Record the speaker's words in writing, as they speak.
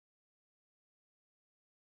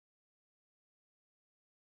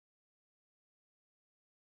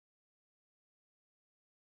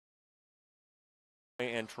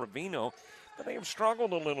and Trevino, but they have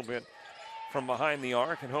struggled a little bit from behind the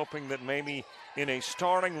arc, and hoping that maybe in a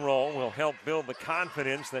starting role will help build the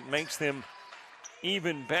confidence that makes them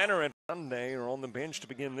even better at Sunday or on the bench to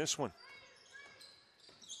begin this one.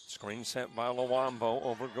 Screen set by Luambo.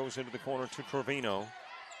 Over goes into the corner to Trevino.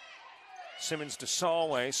 Simmons to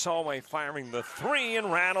Solway. Solway firing the three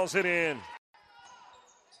and rattles it in.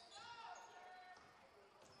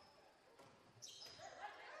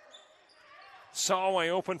 Solway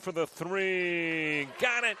open for the three.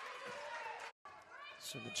 Got it.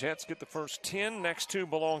 So the Jets get the first 10. Next two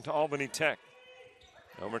belong to Albany Tech.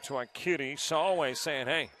 Over to Akiri. Solway saying,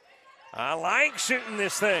 hey, I like shooting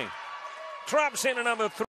this thing. Drops in another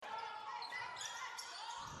three.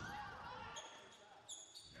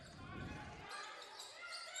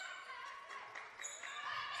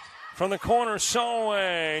 From the corner,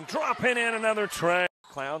 Solway dropping in another tray.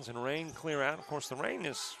 Clouds and rain clear out. Of course, the rain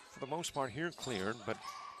is, for the most part, here cleared, but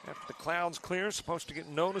after the clouds clear, it's supposed to get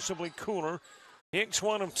noticeably cooler. Hicks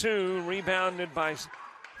 1 of 2, rebounded by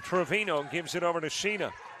Trevino, gives it over to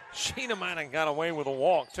Sheeta. Sheeta might have got away with a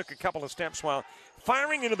walk, took a couple of steps while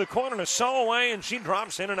firing into the corner to Solway, and she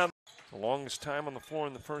drops in another. The longest time on the floor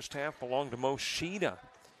in the first half belonged to Mo Sheeta,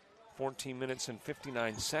 14 minutes and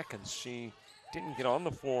 59 seconds. She didn't get on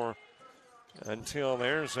the floor until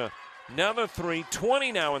there's another three.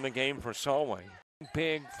 20 now in the game for Solway.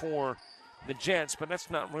 Big for the Jets, but that's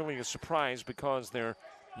not really a surprise because their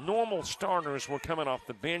normal starters were coming off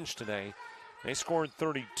the bench today. They scored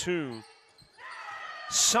 32.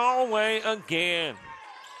 Solway again.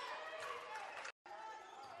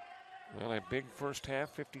 Well, a big first half,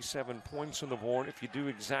 57 points on the board. If you do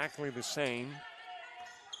exactly the same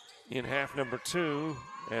in half number 2,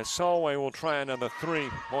 as Solway will try another three.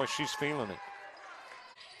 Boy, she's feeling it.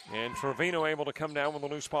 And Trevino able to come down with a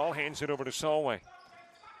loose ball, hands it over to Solway.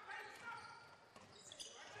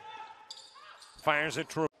 Fires it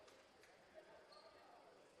through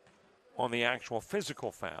on the actual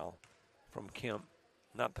physical foul from Kemp,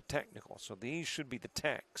 not the technical. So these should be the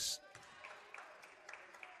techs.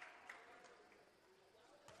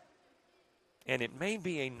 And it may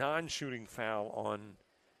be a non-shooting foul on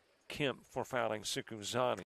Kemp for fouling Sukuzani.